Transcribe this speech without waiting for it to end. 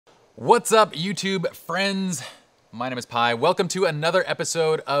What's up, YouTube friends? My name is Pi. Welcome to another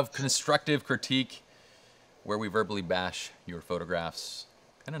episode of Constructive Critique, where we verbally bash your photographs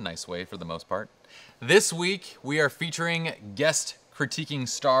in a nice way for the most part. This week, we are featuring guest critiquing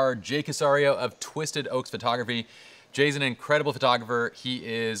star Jay Cassario of Twisted Oaks Photography. Jay's an incredible photographer. He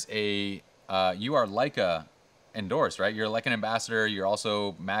is a, you are Leica endorsed, right? You're like an ambassador. You're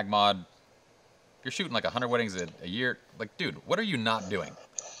also MagMod. You're shooting like 100 weddings a year. Like, dude, what are you not doing?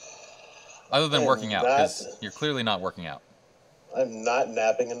 Other than working out, because you're clearly not working out. I'm not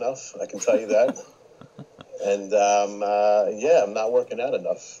napping enough, I can tell you that. And yeah, I'm not working out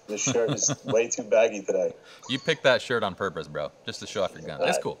enough. This shirt is way too baggy today. You picked that shirt on purpose, bro, just to show off your gun.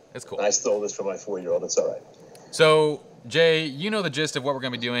 It's cool. It's cool. I stole this from my 4-year-old. It's all right. So, Jay, you know the gist of what we're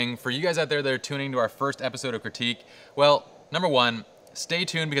going to be doing. For you guys out there that are tuning to our first episode of Critique, well, number one, stay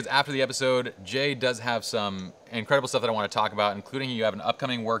tuned because after the episode, Jay does have some incredible stuff that I want to talk about, including you have an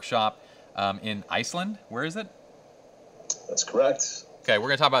upcoming workshop in Iceland. Where is it? That's correct. Okay, we're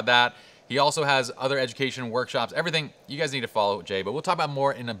going to talk about that. He also has other education workshops, everything. You guys need to follow Jay, but we'll talk about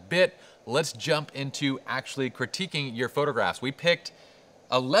more in a bit. Let's jump into actually critiquing your photographs. We picked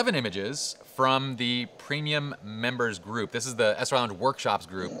 11 images from the premium members group. This is the Esra Lounge Workshops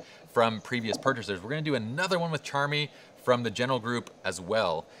group from previous purchasers. We're going to do another one with Charmy from the general group as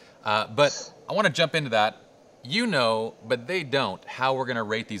well. But I want to jump into that. You know, but they don't, how we're gonna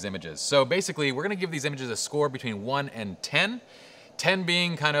rate these images. So basically, we're gonna give these images a score between 1 and 10. 10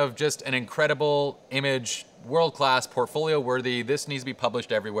 being kind of just an incredible image, world-class, portfolio-worthy, this needs to be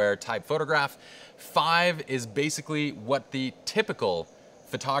published everywhere type photograph. 5 is basically what the typical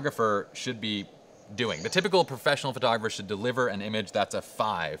photographer should be doing. The typical professional photographer should deliver an image that's a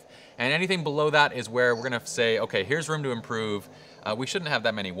 5. And anything below that is where we're gonna say, okay, here's room to improve. We shouldn't have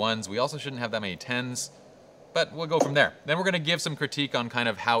that many 1s. We also shouldn't have that many 10s. But we'll go from there. Then we're going to give some critique on kind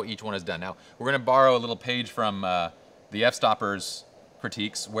of how each one is done. Now, we're going to borrow a little page from the F-Stoppers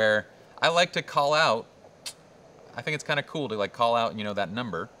critiques where I like to call out, I think it's kind of cool to like call out, you know, that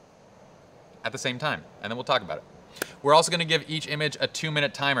number at the same time. And then we'll talk about it. We're also going to give each image a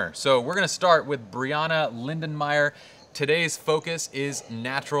 2-minute timer. So we're going to start with Brianna Lindenmeyer. Today's focus is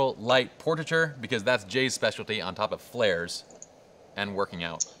natural light portraiture because that's Jay's specialty on top of flares and working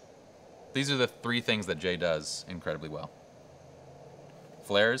out. These are the 3 things that Jay does incredibly well.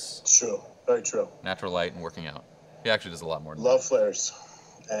 Flares. True. Very true. Natural light and working out. He actually does a lot more than Love flares.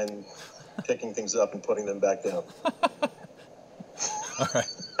 And picking things up and putting them back down. All right.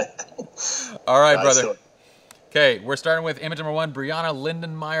 All right, brother. Okay, we're starting with image number 1, Brianna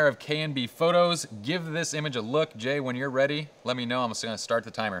Lindenmeyer of K&B Photos. Give this image a look. Jay, when you're ready, let me know. I'm just going to start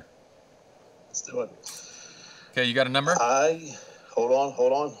the timer. Let's do it. Okay, you got a number? Hold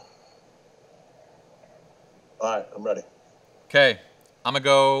on. All right, I'm ready. Okay, I'm gonna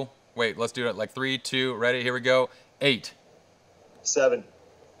go, wait, let's do it like 3, 2, ready, here we go. 8. 7.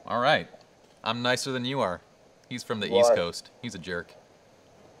 All right, I'm nicer than you are. He's from the East Coast. He's a jerk.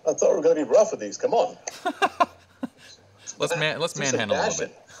 I thought we were gonna be rough with these, come on. let's manhandle a little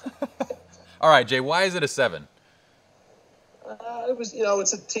bit. All right, Jay, why is it a 7? It was, you know,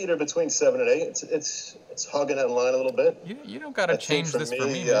 it's a teeter between 7 and 8. It's hugging that line a little bit. You don't gotta change this for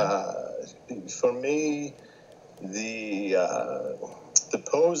me, man. For me, the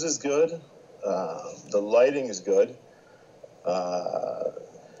pose is good. The lighting is good. The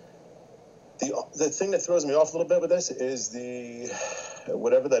thing that throws me off a little bit with this is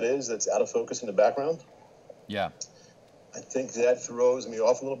whatever that is that's out of focus in the background. Yeah. I think that throws me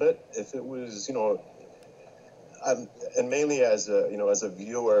off a little bit. If it was, you know, and mainly as a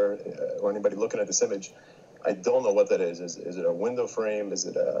viewer or anybody looking at this image, I don't know what that is. Is it a window frame? Is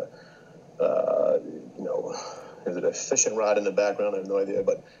it is it a fishing rod in the background? I have no idea,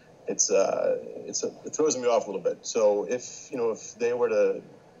 but it throws me off a little bit. So if they were to,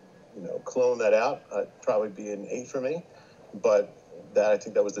 clone that out, I'd probably be an 8 for me. But I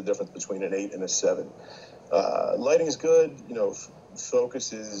think that was the difference between an 8 and a 7. Lighting is good.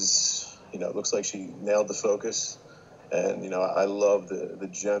 Focus is, it looks like she nailed the focus. And, I love the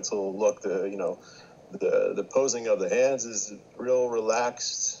gentle look. The posing of the hands is real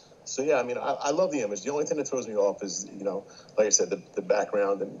relaxed. So, yeah, I mean, I love the image. The only thing that throws me off is, like I said, the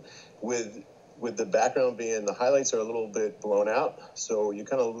background. And with the background being, the highlights are a little bit blown out. So you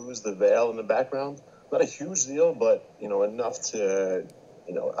kind of lose the veil in the background. Not a huge deal, but, enough to,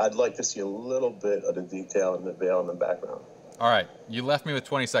 I'd like to see a little bit of the detail in the veil in the background. All right. You left me with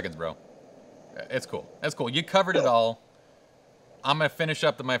 20 seconds, bro. It's cool. That's cool. You covered it all. I'm going to finish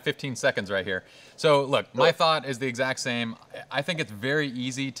up my 15 seconds right here. So look, my thought is the exact same. I think it's very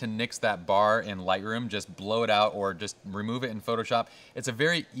easy to nix that bar in Lightroom, just blow it out or just remove it in Photoshop. It's a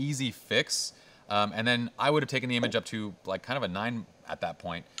very easy fix. And then I would have taken the image up to like kind of a 9 at that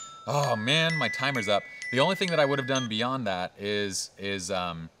point. Oh man, my timer's up. The only thing that I would have done beyond that is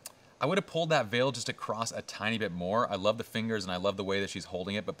I would have pulled that veil just across a tiny bit more. I love the fingers and I love the way that she's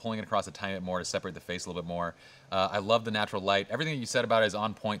holding it, but pulling it across a tiny bit more to separate the face a little bit more. I love the natural light. Everything that you said about it is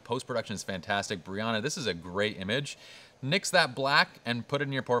on point. Post-production is fantastic. Brianna, this is a great image. Nix that black and put it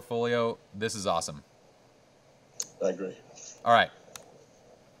in your portfolio. This is awesome. I agree. All right.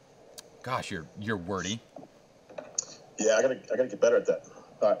 Gosh, you're wordy. Yeah, I gotta get better at that.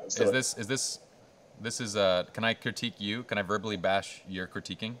 All right, let's do it. Can I critique you? Can I verbally bash your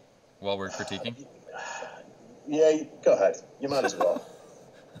critiquing while we're critiquing? Yeah, go ahead. You might as well.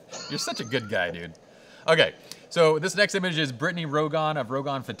 You're such a good guy, dude. Okay, so this next image is Brittany Rogan of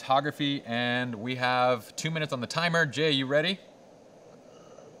Rogan Photography, and we have 2 minutes on the timer. Jay, you ready?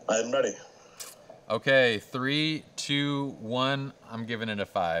 I'm ready. Okay, 3, 2, 1. I'm giving it a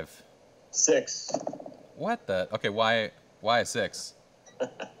 5. 6. What the? Okay, why a 6?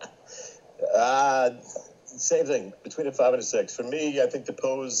 Same thing, between a 5 and a 6. For me, I think the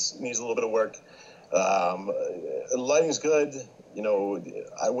pose needs a little bit of work. Lighting's good. You know,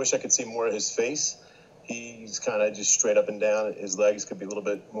 I wish I could see more of his face. He's kind of just straight up and down. His legs could be a little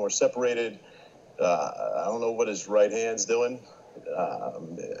bit more separated. I don't know what his right hand's doing.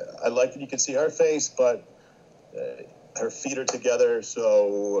 I like that you can see her face, but her feet are together.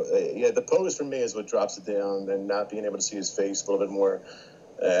 So, yeah, the pose for me is what drops it down, and not being able to see his face a little bit more.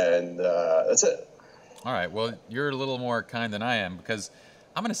 And that's it. All right, well, you're a little more kind than I am, because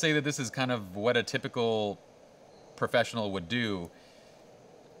I'm going to say that this is kind of what a typical professional would do.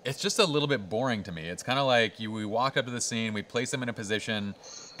 It's just a little bit boring to me. It's kind of like we walk up to the scene, we place them in a position,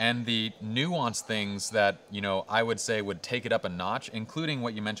 and the nuanced things that, you know, I would say would take it up a notch, including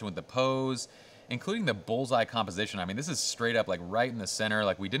what you mentioned with the pose, including the bullseye composition. I mean, this is straight up like right in the center.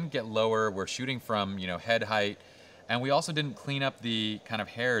 Like, we didn't get lower. We're shooting from, you know, head height. And we also didn't clean up the kind of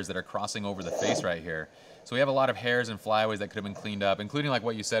hairs that are crossing over the face right here. So we have a lot of hairs and flyaways that could have been cleaned up, including like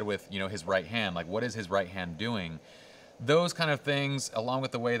what you said with, you know, his right hand. Like, what is his right hand doing? Those kind of things, along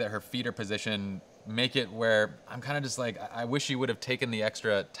with the way that her feet are positioned, make it where I'm kind of just like, I wish you would have taken the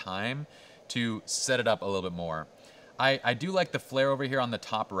extra time to set it up a little bit more. I do like the flare over here on the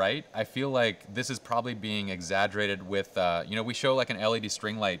top right. I feel like this is probably being exaggerated with, you know, we show like an LED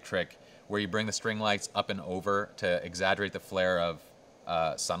string light trick where you bring the string lights up and over to exaggerate the flare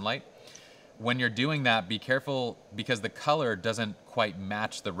of sunlight. When you're doing that, be careful, because the color doesn't quite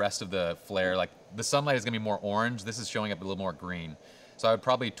match the rest of the flare. Like, the sunlight is going to be more orange. This is showing up a little more green. So I would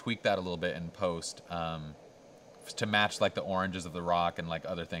probably tweak that a little bit in post to match like the oranges of the rock and like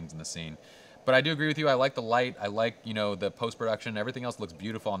other things in the scene. But I do agree with you. I like the light. I like, you know, the post-production. Everything else looks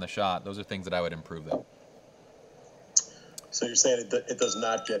beautiful on the shot. Those are things that I would improve, though. So you're saying it does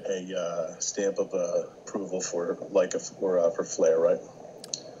not get a stamp of approval for Leica or for flare, right?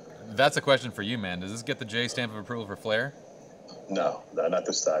 That's a question for you, man. Does this get the J stamp of approval for flare? No, not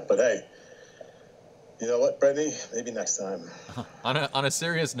this time. But hey, you know what, Brittany? Maybe next time. On a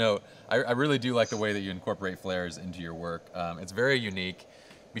serious note, I really do like the way that you incorporate flares into your work. It's very unique.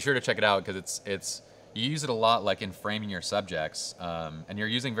 Be sure to check it out, because it's you use it a lot, like in framing your subjects, and you're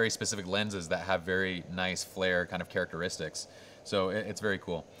using very specific lenses that have very nice flare kind of characteristics. So it's very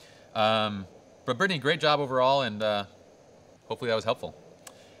cool. But Brittany, great job overall, and hopefully that was helpful.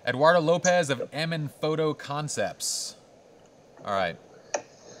 Eduardo Lopez of Emin Photo Concepts. All right,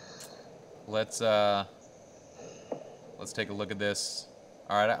 let's take a look at this.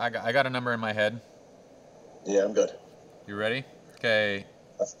 All right, I got a number in my head. Yeah, I'm good. You ready? Okay.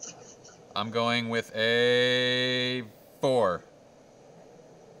 I'm going with a 4.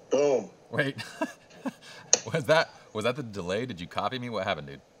 Boom. Wait, was that the delay? Did you copy me? What happened,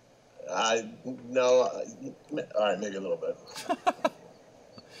 dude? No. All right, maybe a little bit.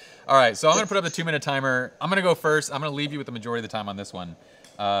 All right, so I'm gonna put up the 2-minute timer. I'm gonna go first. I'm gonna leave you with the majority of the time on this one.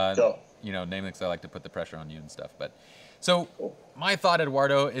 Go. You know, namely because I like to put the pressure on you and stuff. But so my thought,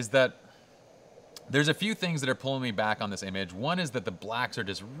 Eduardo, is that there's a few things that are pulling me back on this image. One is that the blacks are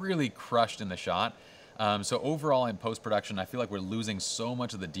just really crushed in the shot. So overall in post-production, I feel like we're losing so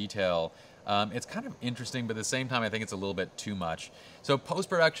much of the detail. It's kind of interesting, but at the same time, I think it's a little bit too much. So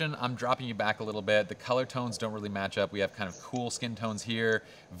post-production, I'm dropping you back a little bit. The color tones don't really match up. We have kind of cool skin tones here,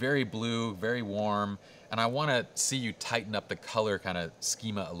 very blue, very warm. And I want to see you tighten up the color kind of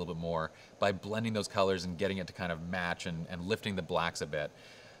schema a little bit more by blending those colors and getting it to kind of match and lifting the blacks a bit.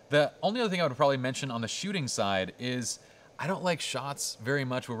 The only other thing I would probably mention on the shooting side is I don't like shots very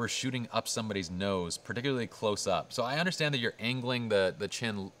much where we're shooting up somebody's nose, particularly close up. So I understand that you're angling the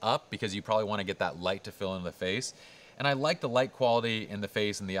chin up because you probably want to get that light to fill in the face. And I like the light quality in the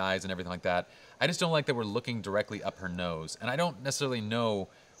face and the eyes and everything like that. I just don't like that we're looking directly up her nose. And I don't necessarily know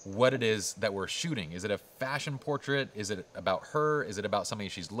what it is that we're shooting. Is it a fashion portrait? Is it about her? Is it about something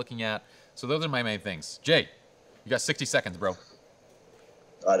she's looking at? So those are my main things. Jay, you got 60 seconds, bro. All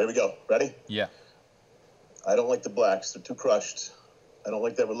right, here we go. Ready? Yeah. I don't like the blacks. They're too crushed. I don't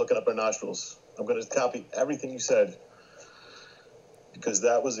like that we're looking up our nostrils. I'm going to copy everything you said because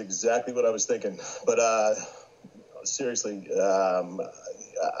that was exactly what I was thinking. But seriously, I'm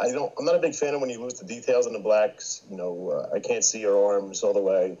not a big fan of when you lose the details in the blacks. You know, I can't see her arms all the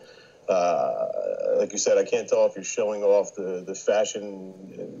way. Like you said, I can't tell if you're showing off the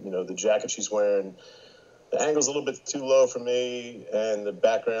fashion, you know, the jacket she's wearing. The angle's a little bit too low for me, and the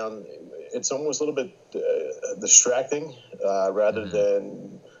background, it's almost a little bit distracting rather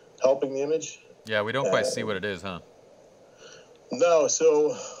than helping the image. Yeah, we don't quite see what it is, huh? No,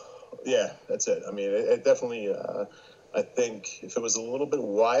 so, yeah, that's it. I mean, it definitely, I think if it was a little bit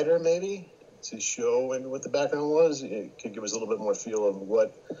wider maybe to show maybe what the background was, it could give us a little bit more feel of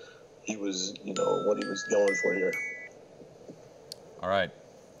what he was, you know, what he was going for here. All right,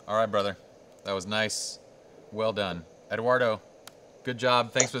 brother. That was nice. Well done. Eduardo, good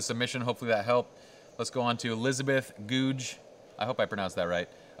job. Thanks for the submission. Hopefully that helped. Let's go on to Elizabeth Googe. I hope I pronounced that right.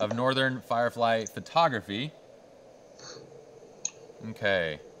 Of Northern Firefly Photography.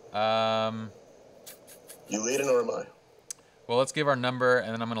 Okay. You leading or am I? Well, let's give our number,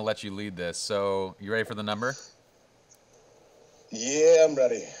 and then I'm going to let you lead this. So, you ready for the number? Yeah, I'm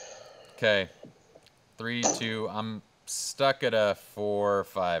ready. Okay. 3, 2. I'm stuck at a 4,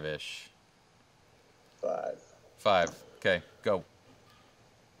 5-ish. 5. Okay, go.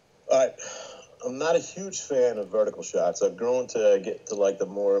 All right. I'm not a huge fan of vertical shots. I've grown to get to like them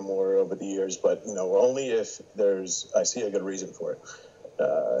more and more over the years, but you know, only if I see a good reason for it.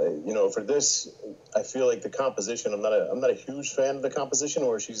 You know, for this, I feel like the composition. I'm not a huge fan of the composition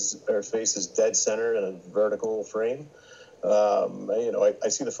where her face is dead center in a vertical frame. You know, I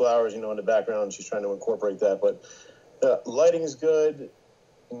see the flowers, you know, in the background. She's trying to incorporate that, but lighting is good.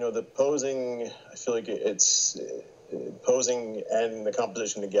 You know, the posing, I feel like it's posing and the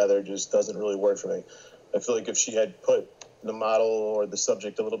composition together just doesn't really work for me. I feel like if she had put the model or the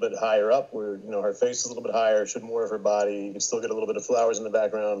subject a little bit higher up, where, you know, her face is a little bit higher, showed more of her body, you can still get a little bit of flowers in the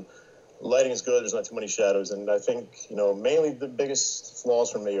background. Lighting is good. There's not too many shadows. And I think, you know, mainly the biggest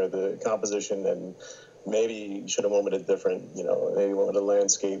flaws for me are the composition, and maybe you should have went with a different, you know, maybe went with a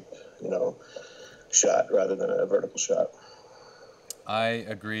landscape, you know, shot rather than a vertical shot. I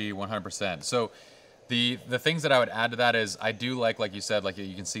agree 100%. So the things that I would add to that is I do like you said, like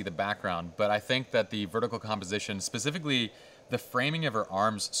you can see the background, but I think that the vertical composition, specifically the framing of her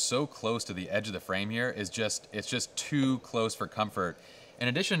arms so close to the edge of the frame here is it's just too close for comfort. In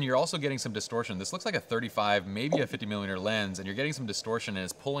addition, you're also getting some distortion. This looks like a 35, maybe a 50mm lens, and you're getting some distortion and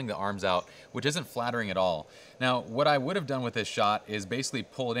it's pulling the arms out, which isn't flattering at all. Now, what I would have done with this shot is basically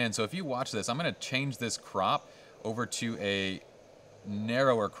pull it in. So if you watch this, I'm gonna change this crop over to a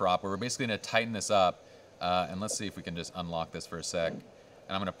narrower crop where we're basically going to tighten this up, and let's see if we can just unlock this for a sec, and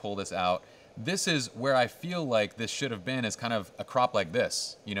I'm going to pull this out. This is where I feel like this should have been, is kind of a crop like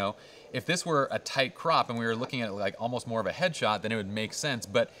this, you know. If this were a tight crop and we were looking at like almost more of a headshot, then it would make sense,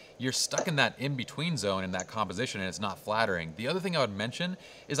 but you're stuck in that in-between zone in that composition and it's not flattering. The other thing I would mention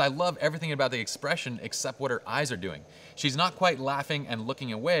is I love everything about the expression except what her eyes are doing. She's not quite laughing and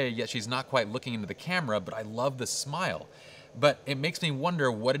looking away, yet she's not quite looking into the camera, but I love the smile. But it makes me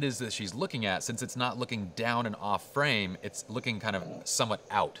wonder what it is that she's looking at, since it's not looking down and off frame, it's looking kind of somewhat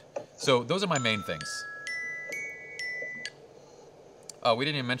out. So those are my main things. Oh, we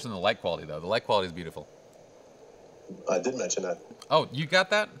didn't even mention the light quality, though. The light quality is beautiful. I did mention that. Oh, you got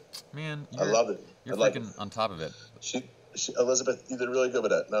that? Man, I loved it. You're freaking on top of it. Elizabeth, you did really good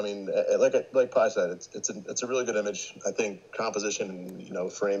with that. I mean, like Pi said, it's a really good image. I think composition and, you know,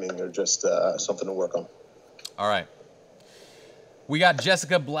 framing are just something to work on. All right. We got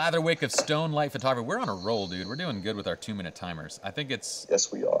Jessica Blatherwick of Stone Light Photography. We're on a roll, dude. We're doing good with our 2-minute timers. I think it's...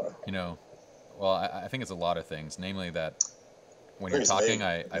 Yes, we are. You know, well, I think it's a lot of things. Namely that when you're talking,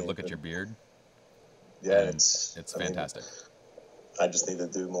 I look at your beard. Yeah, it's fantastic. I just need to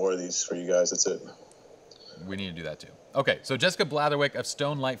do more of these for you guys. That's it. We need to do that too. Okay, so Jessica Blatherwick of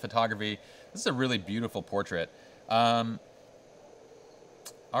Stone Light Photography. This is a really beautiful portrait. All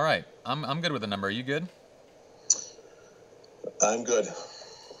right, I'm good with the number. Are you good? I'm good.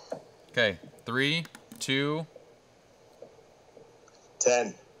 Okay, 3, 2...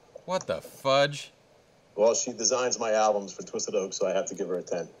 10. What the fudge? Well, she designs my albums for Twisted Oak, so I have to give her a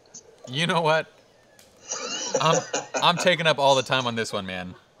 10. You know what? I'm taking up all the time on this one,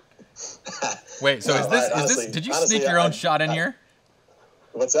 man. Wait, so No, is this honestly, did you sneak your own shot in here?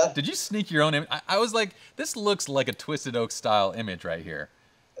 What's that? Did you sneak your own image? I was like, this looks like a Twisted Oak style image right here.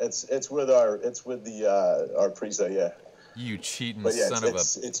 It's with our preset, yeah. You cheating But yeah, son of a.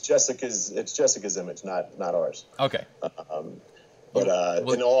 it's Jessica's image, not ours. Okay. But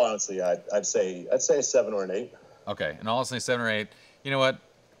in all honesty, I'd say a 7 or an 8. Okay, and I'll say 7 or 8. You know what?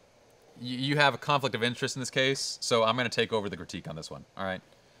 You have a conflict of interest in this case, so I'm going to take over the critique on this one. All right.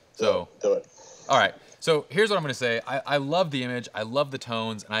 So do it. All right. So here's what I'm going to say. I love the image. I love the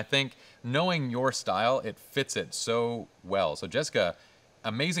tones, and I think knowing your style, it fits it so well. So Jessica,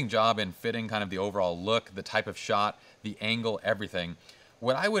 amazing job in fitting kind of the overall look, the type of shot, the angle, everything.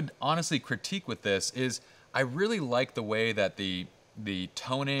 What I would honestly critique with this is I really like the way that the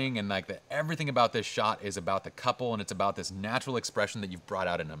toning and like everything about this shot is about the couple, and it's about this natural expression that you've brought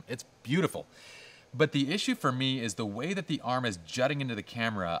out in them. It's beautiful. But the issue for me is the way that the arm is jutting into the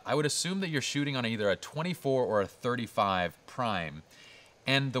camera. I would assume that you're shooting on either a 24 or a 35 prime.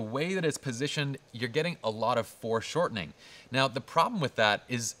 And the way that it's positioned, you're getting a lot of foreshortening. Now, the problem with that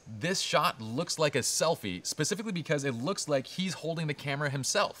is this shot looks like a selfie, specifically because it looks like he's holding the camera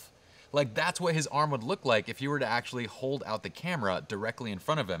himself. Like, that's what his arm would look like if you were to actually hold out the camera directly in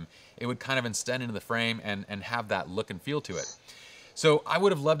front of him. It would kind of extend into the frame and have that look and feel to it. So I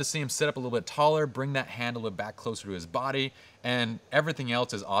would have loved to see him sit up a little bit taller, bring that hand a little bit back closer to his body, and everything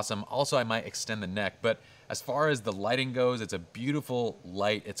else is awesome. Also, I might extend the neck, but as far as the lighting goes, it's a beautiful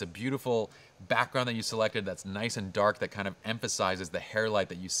light. It's a beautiful background that you selected that's nice and dark, that kind of emphasizes the hair light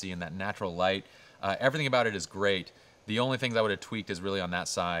that you see in that natural light. Everything about it is great. The only things I would have tweaked is really on that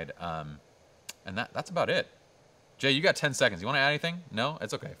side, and that's about it. Jay, you got 10 seconds. You want to add anything? No?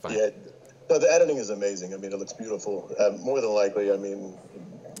 It's okay. Fine. Yeah. No, the editing is amazing. I mean, it looks beautiful. More than likely, I mean,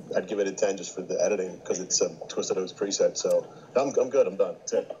 I'd give it a 10 just for the editing because it's a Twisted Oaks preset. So I'm good. I'm done.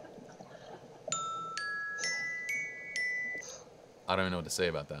 That's it. I don't even know what to say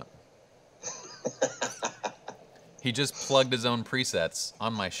about that. He just plugged his own presets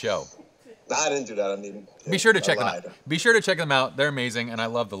on my show. No, I didn't do that. I mean, be sure to check them out. Be sure to check them out. They're amazing, and I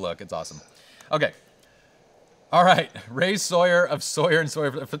love the look. It's awesome. Okay. All right, Ray Sawyer of Sawyer and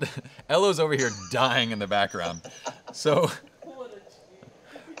Sawyer. Elo's over here dying in the background. So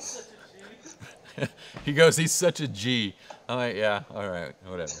he goes, he's such a G. I'm like, yeah, all right,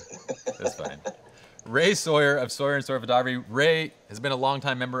 whatever. That's fine. Ray Sawyer of Sawyer and Sawyer Photography. Ray has been a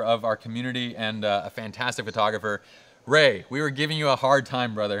longtime member of our community and a fantastic photographer. Ray, we were giving you a hard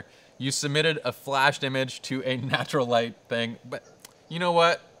time, brother. You submitted a flashed image to a natural light thing, but you know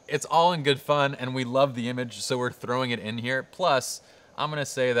what? It's all in good fun, and we love the image, so we're throwing it in here. Plus, I'm going to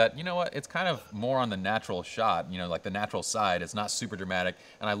say that, you know what, it's kind of more on the natural shot, you know, like the natural side. It's not super dramatic,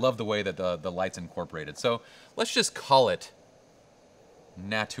 and I love the way that the light's incorporated. So let's just call it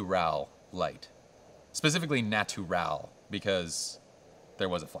natural light. Specifically natural, because there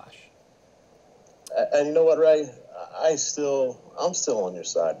was a flash. And you know what, Ray? I'm still on your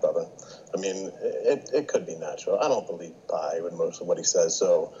side, brother. I mean, it could be natural. I don't believe Pi with most of what he says,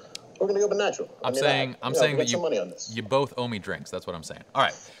 so we're gonna go with natural. I'm saying that you both owe me drinks. That's what I'm saying. All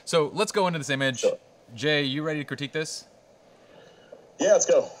right, so let's go into this image. Sure. Jay, you ready to critique this? Yeah, let's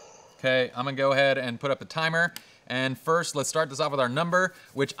go. Okay, I'm gonna go ahead and put up the timer. And first, let's start this off with our number,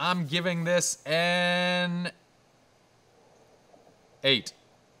 which I'm giving this an 8.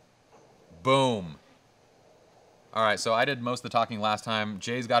 Boom. All right, so I did most of the talking last time.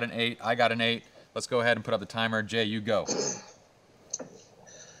 Jay's got an 8. I got an 8. Let's go ahead and put up the timer. Jay, you go.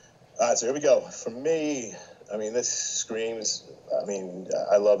 All right, so here we go. For me, I mean, this screams, I mean,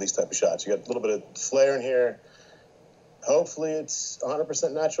 I love these type of shots. You got a little bit of flare in here. Hopefully it's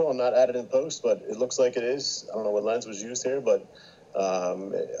 100% natural and not added in post, but it looks like it is. I don't know what lens was used here, but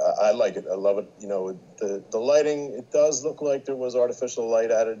I like it. I love it. You know, the lighting, it does look like there was artificial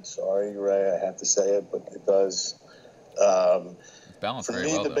light added. Sorry, Ray, I have to say it, but it does. Balance for very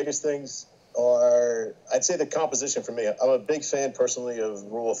me, well, the though. biggest things are, I'd say the composition for me. I'm a big fan personally of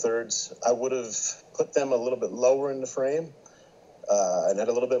rule of thirds. I would have put them a little bit lower in the frame and had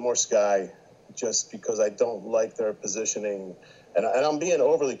a little bit more sky, just because I don't like their positioning. And I'm being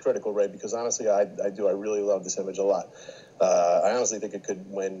overly critical, Ray, because honestly, I really love this image a lot. I honestly think it could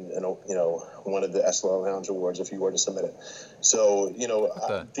win, one of the SLR Lounge Awards if you were to submit it. So,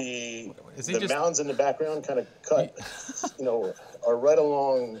 the mountains in the background kind of cut, are right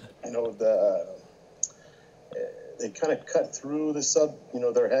along, they kind of cut through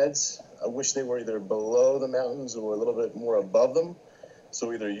their heads. I wish they were either below the mountains or a little bit more above them.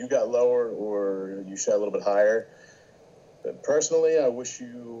 So either you got lower or you shot a little bit higher. But personally, I wish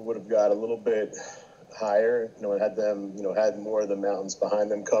you would have got a little bit higher, and had them, had more of the mountains behind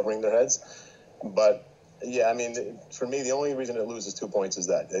them covering their heads. But yeah, I mean, for me, the only reason it loses 2 points is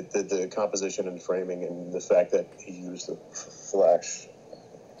that the composition and framing and the fact that he used the flash.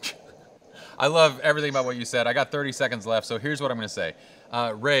 I love everything about what you said. I got 30 seconds left, so here's what I'm going to say.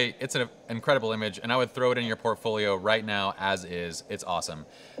 Ray, it's an incredible image, and I would throw it in your portfolio right now as is. It's awesome.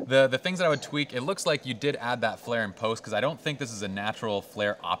 The things that I would tweak, it looks like you did add that flare in post, because I don't think this is a natural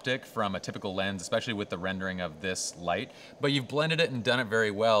flare optic from a typical lens, especially with the rendering of this light, but you've blended it and done it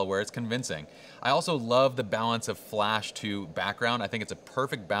very well where it's convincing. I also love the balance of flash to background. I think it's a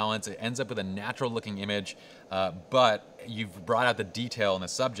perfect balance. It ends up with a natural looking image, but you've brought out the detail in the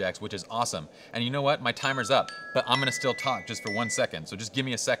subjects, which is awesome. And you know what? My timer's up, but I'm gonna still talk just for 1 second. So just give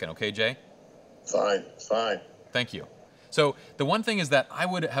me a second, okay, Jay? Fine, fine. Thank you. So the one thing is that I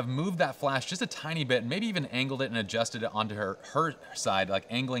would have moved that flash just a tiny bit, maybe even angled it and adjusted it onto her side, like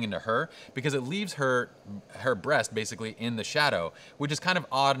angling into her, because it leaves her breast basically in the shadow, which is kind of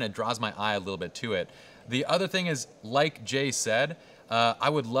odd, and it draws my eye a little bit to it. The other thing is, like Jay said, I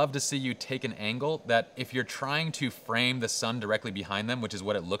would love to see you take an angle that if you're trying to frame the sun directly behind them, which is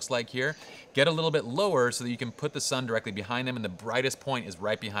what it looks like here, get a little bit lower so that you can put the sun directly behind them and the brightest point is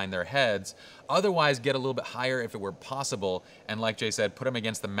right behind their heads. Otherwise, get a little bit higher if it were possible. And like Jay said, put them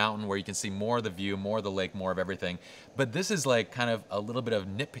against the mountain where you can see more of the view, more of the lake, more of everything. But this is like kind of a little bit of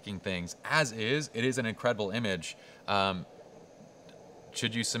nitpicking things. As is, it is an incredible image.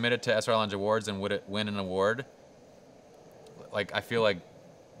 Should you submit it to SR Lounge Awards and would it win an award? Like I feel like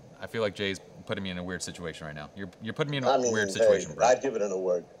Jay's putting me in a weird situation right now. You're putting me in a weird situation, bro. I'd give it an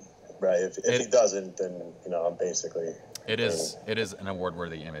award, right? If he doesn't, then I'm basically. It is an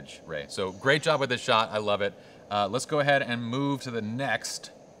award-worthy image, Ray. So great job with this shot. I love it. Let's go ahead and move to the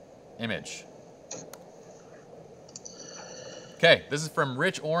next image. Okay, this is from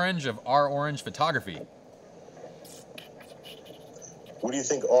Rich Orange of R Orange Photography. What do you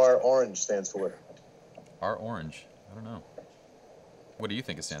think R Orange stands for? R Orange. I don't know. What do you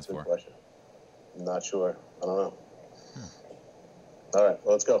think it stands for? Question. I'm not sure. I don't know. All right,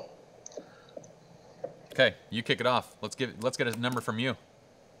 well, let's go. Okay, you kick it off. Let's get a number from you.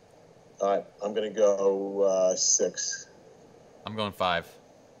 All right, I'm gonna go 6. I'm going 5.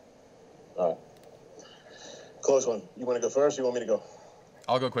 All right. Close one. You want to go first, or you want me to go?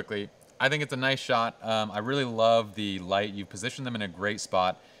 I'll go quickly. I think it's a nice shot. I really love the light. You've positioned them in a great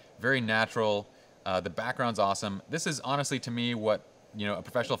spot. Very natural. The background's awesome. This is honestly, to me, what a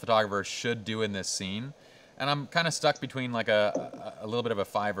professional photographer should do in this scene. And I'm kind of stuck between like a little bit of a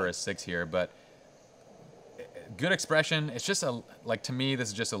 5 or a 6 here, but good expression. It's just to me, this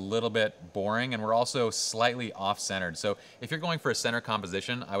is just a little bit boring, and we're also slightly off-centered. So if you're going for a center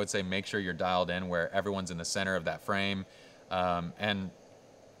composition, I would say make sure you're dialed in where everyone's in the center of that frame, and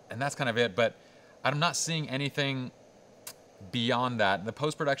that's kind of it. But I'm not seeing anything beyond that. The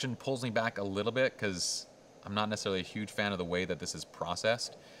post-production pulls me back a little bit because I'm not necessarily a huge fan of the way that this is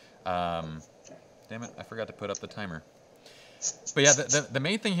processed. Damn it, I forgot to put up the timer. But yeah, the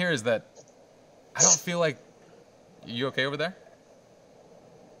main thing here is that I don't feel like... You okay over there?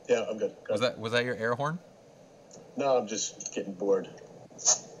 Yeah, I'm good. Was that your air horn? No, I'm just getting bored.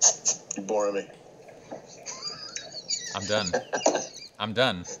 You're boring me. I'm done. I'm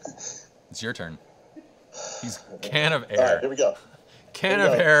done. It's your turn. He's can of air. All right, here we go. Can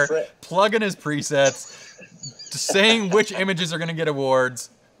of air, plugging his presets, saying which images are going to get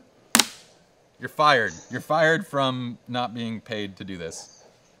awards. You're fired. You're fired from not being paid to do this.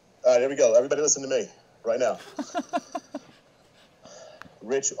 All right, here we go. Everybody listen to me right now.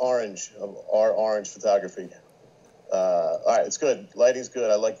 Rich Orange of R Orange Photography. All right, it's good. Lighting's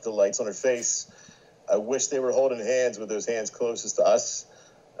good. I like the lights on her face. I wish they were holding hands with those hands closest to us.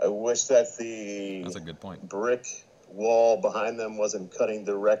 I wish that That's a good point. Brick wall behind them wasn't cutting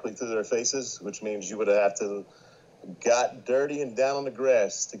directly through their faces, which means you would have to got dirty and down on the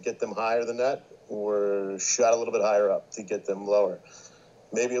grass to get them higher than that, or shot a little bit higher up to get them lower.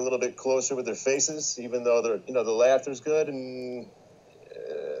 Maybe a little bit closer with their faces, even though they're, the laughter's good, and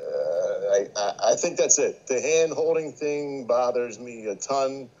I think that's it. The hand holding thing bothers me a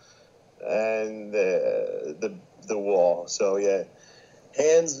ton, and the wall. So yeah,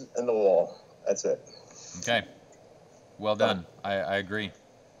 hands and the wall. That's it. Okay, well done. I agree.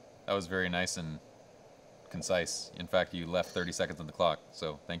 That was very nice and concise. In fact, you left 30 seconds on the clock,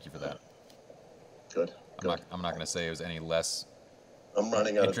 so thank you for that. Good. I'm not going to say it was any less. I'm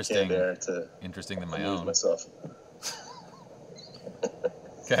running out of canned air to interesting than my own. Myself.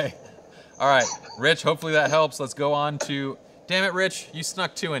 Okay. All right, Rich, hopefully that helps. Let's go on to Damn it, Rich. You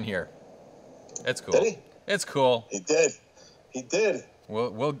snuck 2 in here. It's cool. Did he? It's cool. He did. He did.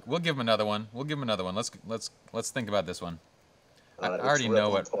 We'll give him another one. We'll give him another one. Let's think about this one. I Let's already rip know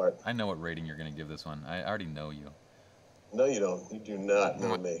him what apart. I know what rating you're gonna give this one. I already know you. No, you don't. You do not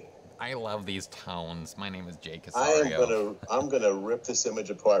know me. I love these tones. My name is Jay Cassario. I'm gonna rip this image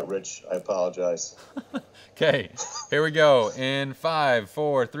apart, Rich. I apologize. Okay, here we go. In 5,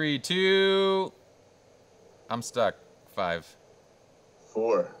 4, 3, 2. I'm stuck. 5.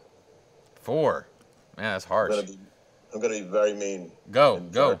 4. 4. Man, that's harsh. I'm gonna be very mean.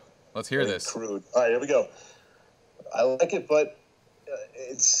 Go. Let's hear very this. Crude. All right, here we go. I like it, but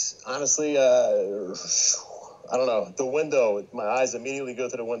it's honestly, I don't know. The window, my eyes immediately go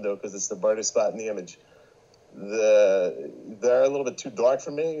to the window because it's the brightest spot in the image. They're a little bit too dark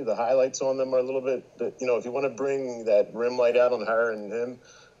for me. The highlights on them are a little bit, if you want to bring that rim light out on her and him,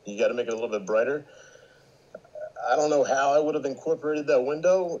 you got to make it a little bit brighter. I don't know how I would have incorporated that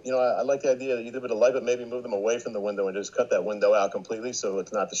window. I like the idea that you did with the light, but maybe move them away from the window and just cut that window out completely so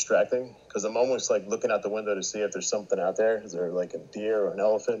it's not distracting. Because I'm almost like looking out the window to see if there's something out there. Is there like a deer or an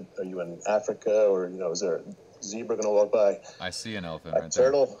elephant? Are you in Africa? Or, is there a zebra going to walk by? I see an elephant A right there.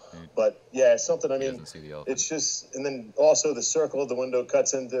 turtle. But yeah, something. I He mean, doesn't see the elephant. it's just, and then also the circle of the window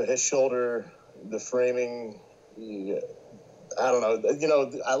cuts into his shoulder, the framing. I don't know.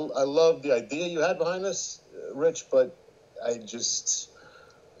 I love the idea you had behind this, Rich, but I'm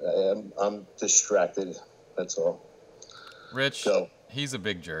distracted. That's all. Rich, Go. he's a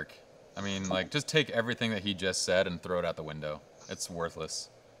big jerk. I mean, like, just take everything that he just said and throw it out the window. It's worthless.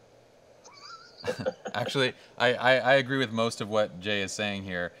 Actually, I agree with most of what Jay is saying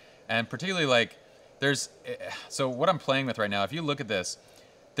here. And particularly, like, so what I'm playing with right now, if you look at this,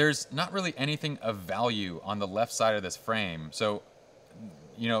 there's not really anything of value on the left side of this frame. So,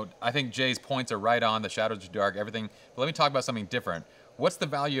 I think Jay's points are right on. The shadows are dark, everything. But let me talk about something different. What's the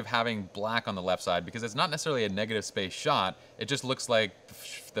value of having black on the left side? Because it's not necessarily a negative space shot. It just looks like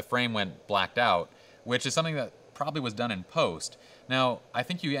the frame went blacked out, which is something that probably was done in post. Now, I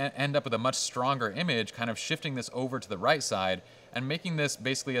think you end up with a much stronger image, kind of shifting this over to the right side and making this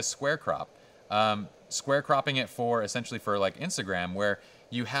basically a square crop. Square cropping it essentially for like Instagram, where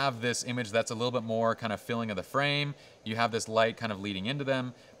you have this image that's a little bit more kind of filling of the frame. You have this light kind of leading into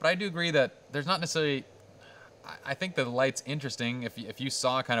them. But I do agree that there's not necessarily... I think the light's interesting if you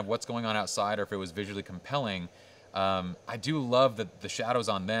saw kind of what's going on outside or if it was visually compelling. I do love the shadows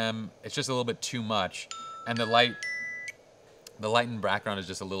on them. It's just a little bit too much. And the light in the background is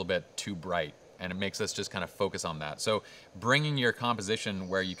just a little bit too bright. And it makes us just kind of focus on that. So bringing your composition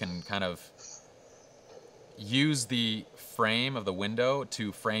where you can kind of use the frame of the window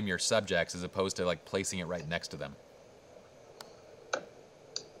to frame your subjects as opposed to like placing it right next to them.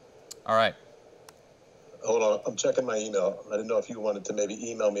 All right. Hold on. I'm checking my email. I didn't know if you wanted to maybe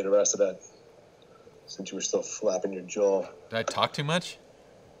email me the rest of that since you were still flapping your jaw. Did I talk too much?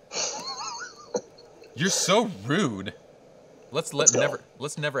 You're so rude. Let's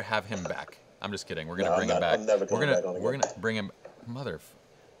never have him back. I'm just kidding. We're gonna bring him back. I'm never coming back on again. We're gonna bring him.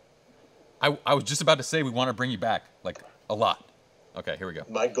 I was just about to say we want to bring you back, like, a lot. Okay, here we go.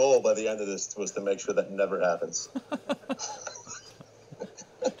 My goal by the end of this was to make sure that never happens.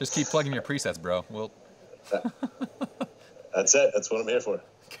 Just keep plugging your presets, bro. That's it. That's what I'm here for.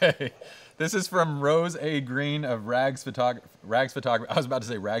 Okay. This is from Rose A. Green of Rags Photography. I was about to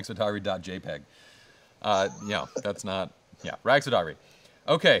say ragsphotography.jpg. That's not... Yeah, Rags Photography.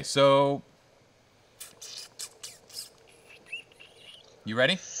 Okay, so... You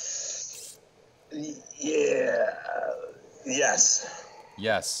ready? Yeah. Yes.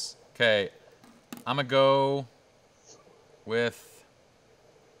 Yes. Okay. I'm going to go with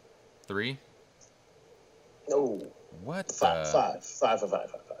 3. No. What? Five.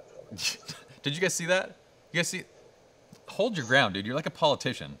 Did you guys see that? You guys see? Hold your ground, dude. You're like a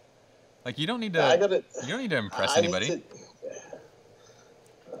politician. Like, you don't need to. You don't need to impress anybody.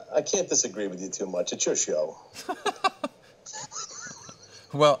 I can't disagree with you too much. It's your show.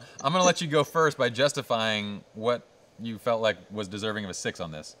 Well, I'm gonna let you go first by justifying what you felt like was deserving of a 6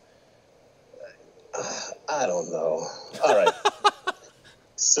 on this. I don't know. All right.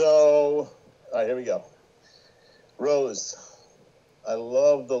 So, all right, here we go. Rose, I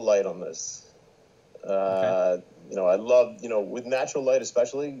love the light on this. Okay. I love, with natural light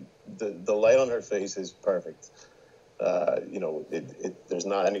especially, the light on her face is perfect. There's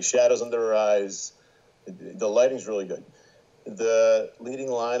not any shadows under her eyes. The lighting's really good. The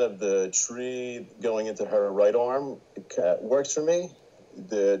leading line of the tree going into her right arm works for me.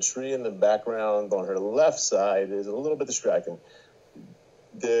 The tree in the background on her left side is a little bit distracting.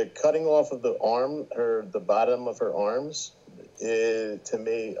 The cutting off of the arm, the bottom of her arms, to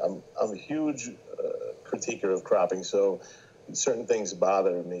me, I'm a huge critiquer of cropping, so certain things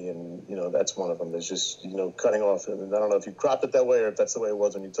bother me, and you know that's one of them. There's just cutting off, and I don't know if you cropped it that way or if that's the way it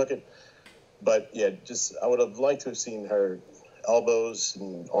was when you took it, but yeah, just I would have liked to have seen her elbows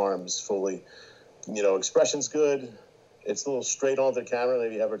and arms fully. Expression's good. It's a little straight on the camera.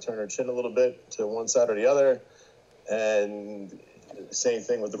 Maybe have her turn her chin a little bit to one side or the other, and same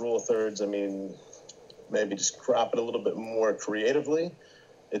thing with the rule of thirds. I mean, maybe just crop it a little bit more creatively.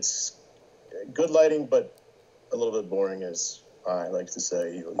 It's good lighting, but a little bit boring, as I like to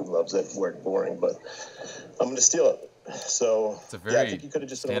say. He loves that word, boring, but I'm going to steal it. So, it's a very I think you could have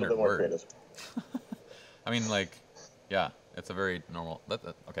just been a little bit more creative. I mean, yeah, it's a very normal.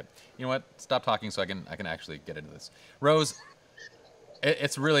 Okay, you know what? Stop talking so I can actually get into this. Rose,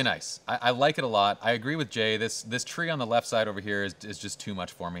 it's really nice. I like it a lot. I agree with Jay. This tree on the left side over here is just too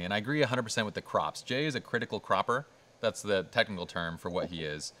much for me, and I agree 100% with the crops. Jay is a critical cropper. That's the technical term for what he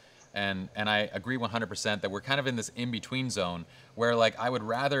is. And I agree 100% that we're kind of in this in-between zone where I would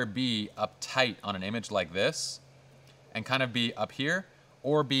rather be uptight on an image like this and kind of be up here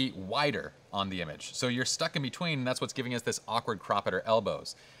or be wider on the image. So you're stuck in between, and that's what's giving us this awkward crop at her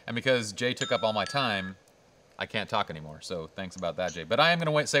elbows. And because Jay took up all my time, I can't talk anymore. So thanks about that, Jay. But I am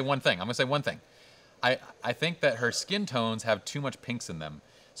going to say one thing. I'm going to say one thing. I think that her skin tones have too much pinks in them.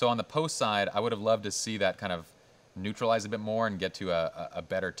 So on the post side, I would have loved to see that kind of neutralize a bit more and get to a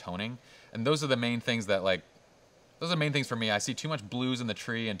better toning. And those are the main things that those are the main things for me. I see too much blues in the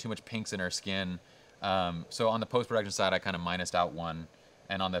tree and too much pinks in her skin. So on the post-production side, I kind of minused out 1.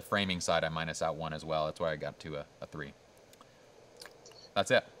 And on the framing side, I minused out 1 as well. That's why I got to a 3. That's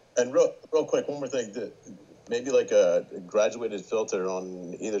it. And real quick, one more thing. Maybe a graduated filter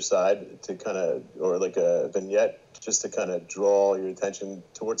on either side to kind of, or a vignette just to kind of draw your attention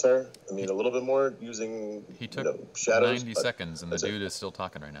towards her. I mean, a little bit more using he took shadows. 90 seconds, and the dude is still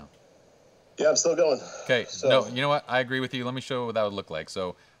talking right now. Yeah, I'm still going. Okay, so, no, you know what? I agree with you. Let me show you what that would look like.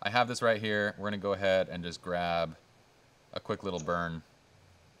 So I have this right here. We're going to go ahead and just grab a quick little burn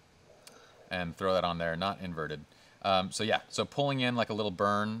and throw that on there, not inverted. So yeah, so pulling in a little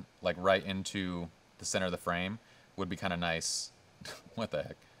burn, right into the center of the frame would be kind of nice. What the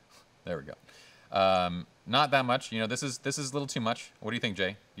heck? There we go. Not that much. This is a little too much. What do you think,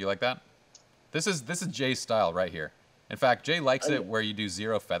 Jay? You like that? This is Jay's style right here. In fact, Jay likes it where you do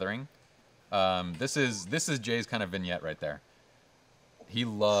 0 feathering. This is Jay's kind of vignette right there. He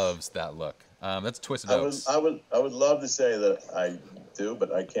loves that look. That's Twisted Oats. I would love to say that I do,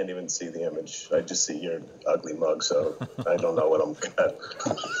 but I can't even see the image. I just see your ugly mug, so I don't know what I'm at.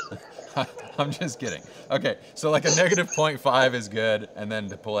 I'm just kidding. Okay, so a negative 0.5 is good, and then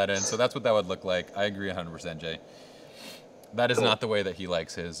to pull that in. So that's what that would look like. I agree 100%, Jay. That is not the way that he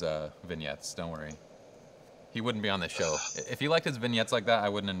likes his vignettes. Don't worry. He wouldn't be on this show. If he liked his vignettes like that, I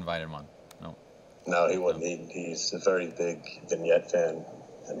wouldn't invite him on. No. No, he wouldn't. No. He's a very big vignette fan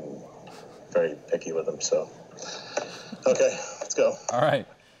and very picky with them. So, okay, let's go. All right.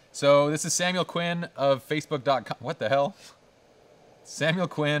 So this is Samuel Quinn of Facebook.com. What the hell? Samuel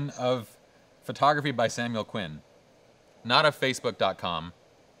Quinn of Photography by Samuel Quinn, not of Facebook.com.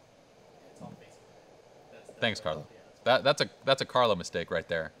 It's on Facebook. Thanks, Carlo. That's a Carlo mistake right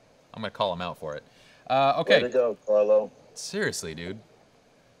there. I'm gonna call him out for it. Okay. Way to go, Carlo. Seriously, dude.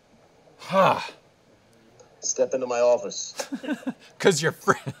 Ha. Step into my office. Cause you're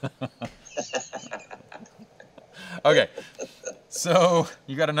free. Okay. So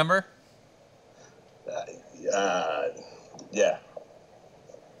you got a number? Yeah.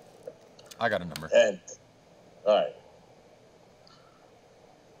 I got a number. And all right.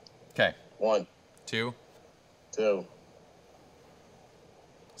 Okay. 1, 2, 2,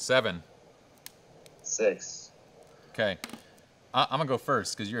 7, 6. Okay. I'm gonna go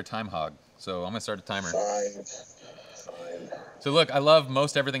first because you're a time hog. So I'm gonna start a timer. Fine. So look, I love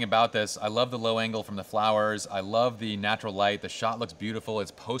most everything about this. I love the low angle from the flowers. I love the natural light. The shot looks beautiful.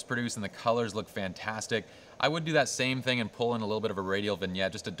 It's post-produced and the colors look fantastic. I would do that same thing and pull in a little bit of a radial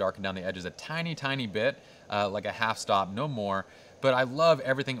vignette just to darken down the edges a tiny, tiny bit, like a half stop, no more. But I love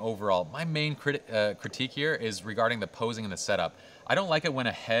everything overall. My main critique here is regarding the posing and the setup. I don't like it when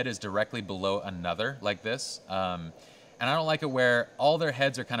a head is directly below another like this. And I don't like it where all their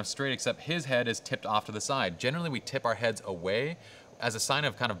heads are kind of straight except his head is tipped off to the side. Generally, we tip our heads away as a sign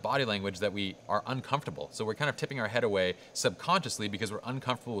of kind of body language that we are uncomfortable. So we're kind of tipping our head away subconsciously because we're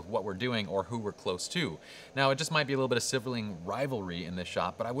uncomfortable with what we're doing or who we're close to. Now, it just might be a little bit of sibling rivalry in this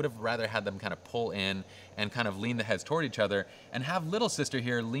shot, but I would have rather had them kind of pull in and kind of lean the heads toward each other and have little sister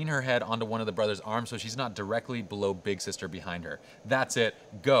here lean her head onto one of the brother's arms so she's not directly below big sister behind her. That's it.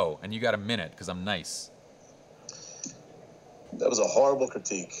 Go. And you got a minute because I'm nice. That was a horrible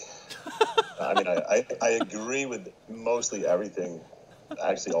critique. I mean, I agree with mostly everything,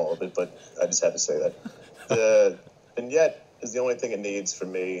 actually all of it, but I just had to say that. The vignette is the only thing it needs for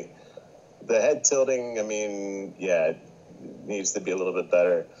me. The head tilting, I mean, yeah, it needs to be a little bit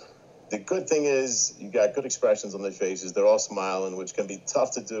better. The good thing is you got good expressions on their faces. They're all smiling, which can be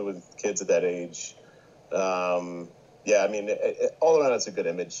tough to do with kids at that age. Yeah, I mean, all around it's a good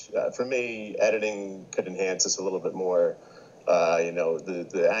image. For me, editing could enhance this a little bit more. You know,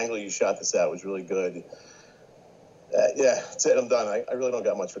 the angle you shot this at was really good. Yeah, that's it. I'm done. I really don't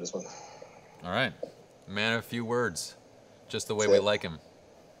got much for this one. All right. Man of a few words. Just the way we like him.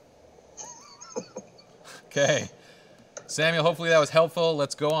 Okay. Samuel, hopefully that was helpful.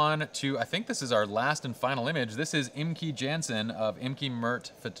 Let's go on to, I think this is our last and final image. This is Imke Jansen of Imke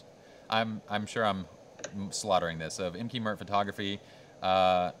Mert. I'm sure I'm slaughtering this, of Imke Mert Photography.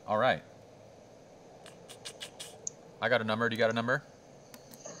 All right. I got a number. Do you got a number?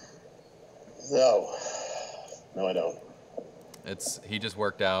 No. No, I don't. He just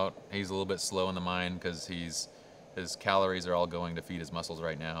worked out. He's a little bit slow in the mind because his calories are all going to feed his muscles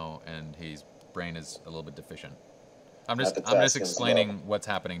right now, and his brain is a little bit deficient. I'm just explaining what's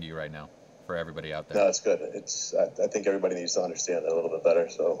happening to you right now for everybody out there. No, it's good. I think everybody needs to understand that a little bit better.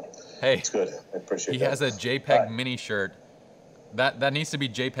 So hey, it's good. I appreciate that. He has a JPEG right. mini shirt. That needs to be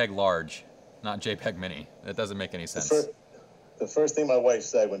JPEG large, not JPEG mini. That doesn't make any sense. The first thing my wife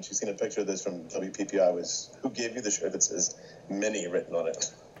said when she seen a picture of this from WPPI was, "Who gave you the shirt that says mini written on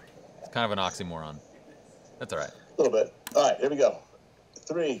it?" It's kind of an oxymoron. That's all right. A little bit. All right, here we go.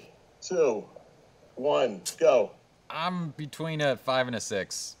 3, 2, 1, go. I'm between a 5 and a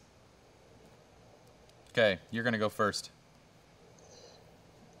 6. Okay, you're going to go first.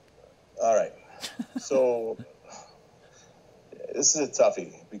 All right. So this is a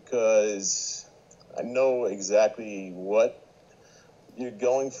toughie because I know exactly what you're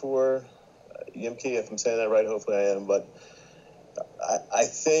going for. Imke, if I'm saying that right, hopefully I am. But I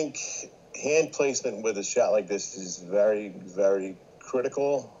think hand placement with a shot like this is very, very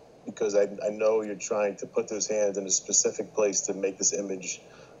critical, because I know you're trying to put those hands in a specific place to make this image,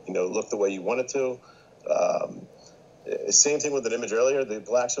 you know, look the way you want it to. Same thing with an image earlier. The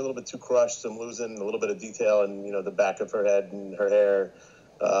blacks are a little bit too crushed. I'm losing a little bit of detail in, you know, the back of her head and her hair.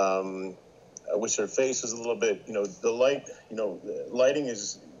 I wish her face was a little bit, you know, the light, you know, lighting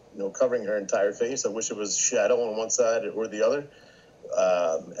is, you know, covering her entire face. I wish it was shadow on one side or the other.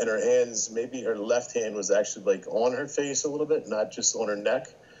 And her hands, maybe her left hand was actually like on her face a little bit, not just on her neck.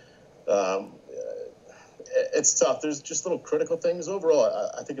 It's tough. There's just little critical things. Overall,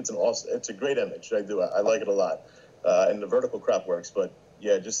 I think it's a great image. I like it a lot. And the vertical crop works, but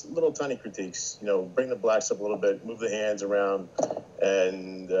yeah, just little tiny critiques. You know, bring the blacks up a little bit, move the hands around,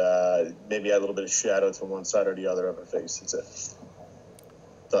 and maybe add a little bit of shadow to one side or the other of her face. That's it.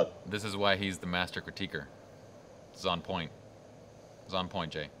 Done. This is why he's the master critiquer. It's on point. It's on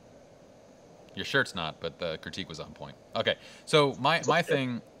point, Jay. Your shirt's not, but the critique was on point. Okay, so my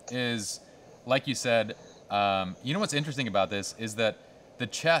thing is, like you said, you know what's interesting about this is that the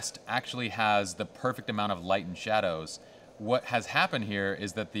chest actually has the perfect amount of light and shadows. What has happened here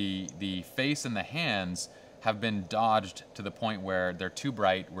is that the face and the hands have been dodged to the point where they're too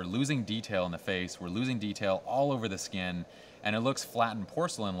bright. We're losing detail in the face. We're losing detail all over the skin, and it looks flattened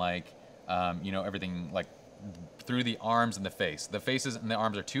porcelain-like. You know, everything like through the arms and the face. The faces and the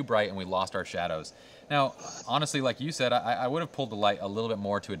arms are too bright, and we lost our shadows. Now, honestly, like you said, I would have pulled the light a little bit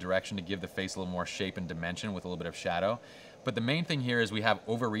more to a direction to give the face a little more shape and dimension with a little bit of shadow. But the main thing here is we have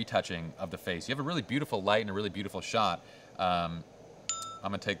over-retouching of the face. You have a really beautiful light and a really beautiful shot. I'm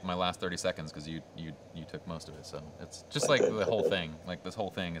gonna take my last 30 seconds because you took most of it. So it's just like the whole thing. Like this whole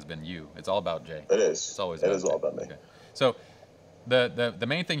thing has been you. It's all about Jay. It is. It's always. It is all about me. Okay. So the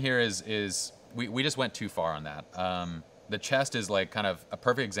main thing here is we just went too far on that. The chest is like kind of a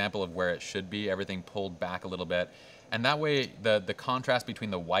perfect example of where it should be. Everything pulled back a little bit. And that way, the contrast between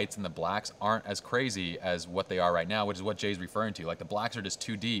the whites and the blacks aren't as crazy as what they are right now, which is what Jay's referring to. Like, the blacks are just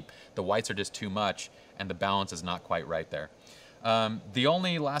too deep, the whites are just too much, and the balance is not quite right there. The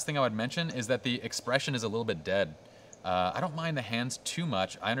only last thing I would mention is that the expression is a little bit dead. I don't mind the hands too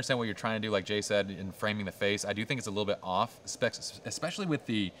much. I understand what you're trying to do, like Jay said, in framing the face. I do think it's a little bit off, especially with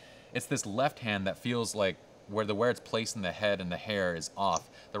it's this left hand that feels like where it's placed in the head and the hair is off.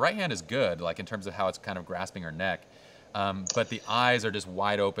 The right hand is good, like in terms of how it's kind of grasping her neck. But the eyes are just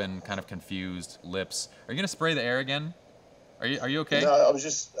wide open, kind of confused, lips. Are you going to spray the air again? Are you okay? No,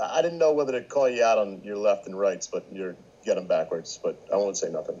 I didn't know whether to call you out on your left and rights, but you got them backwards, but I won't say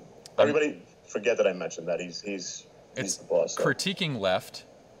nothing. Everybody forget that I mentioned that. He's the boss. It's critiquing left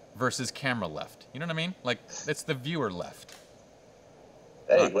versus camera left. You know what I mean? Like, it's the viewer left.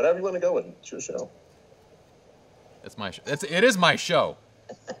 Hey, whatever you want to go with, it's your show. It's my show. It is my show.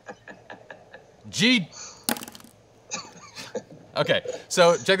 G. Okay,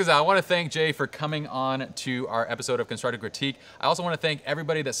 so check this out. I want to thank Jay for coming on to our episode of Constructive Critique. I also want to thank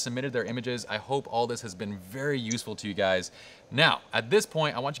everybody that submitted their images. I hope all this has been very useful to you guys. Now, at this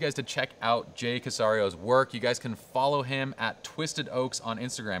point, I want you guys to check out Jay Cassario's work. You guys can follow him at Twisted Oaks on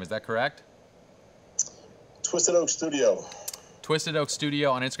Instagram. Is that correct? Twisted Oak Studio. Twisted Oak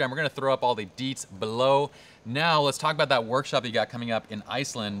Studio on Instagram. We're going to throw up all the deets below. Now, let's talk about that workshop that you got coming up in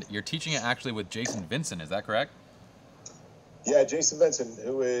Iceland. You're teaching it actually with Jason Vincent. Is that correct? Yeah, Jason Vincent,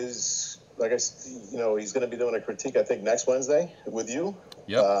 who is, like he's going to be doing a critique, I think, next Wednesday with you.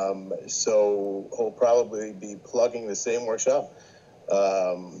 Yep. So he'll probably be plugging the same workshop.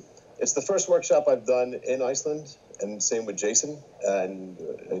 It's the first workshop I've done in Iceland, and same with Jason. And,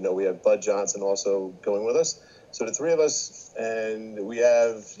 we have Bud Johnson also going with us. So the three of us, and we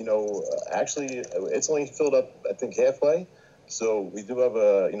have, actually, it's only filled up, I think, halfway. So we do have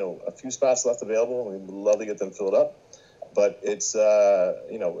a few spots left available, and we'd love to get them filled up. But it's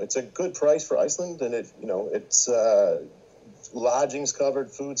it's a good price for Iceland, and it's lodging's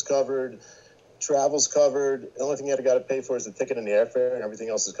covered, food's covered, travel's covered. The only thing you got to pay for is the ticket and the airfare, and everything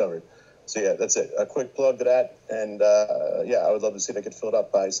else is covered. So yeah, that's it. A quick plug to that, and I would love to see that get filled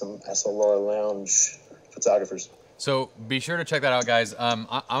up by some SLR Lounge photographers. So be sure to check that out, guys. I'm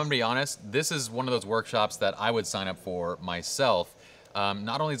gonna be honest. This is one of those workshops that I would sign up for myself.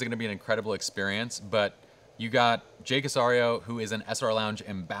 Not only is it gonna be an incredible experience, but you got Jay Cassario, who is an SR Lounge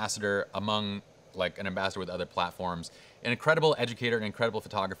ambassador an ambassador with other platforms, an incredible educator, an incredible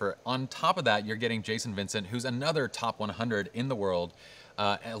photographer. On top of that, you're getting Jason Vincent, who's another top 100 in the world.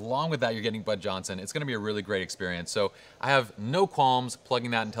 Along with that, you're getting Bud Johnson. It's gonna be a really great experience. So I have no qualms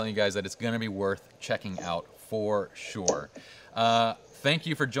plugging that and telling you guys that it's gonna be worth checking out for sure. Thank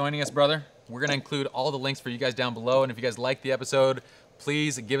you for joining us, brother. We're gonna include all the links for you guys down below. And if you guys like the episode,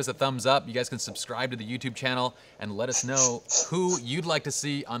 please give us a thumbs up. You guys can subscribe to the YouTube channel and let us know who you'd like to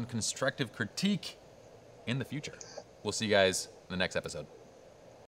see on Constructive Critique in the future. We'll see you guys in the next episode.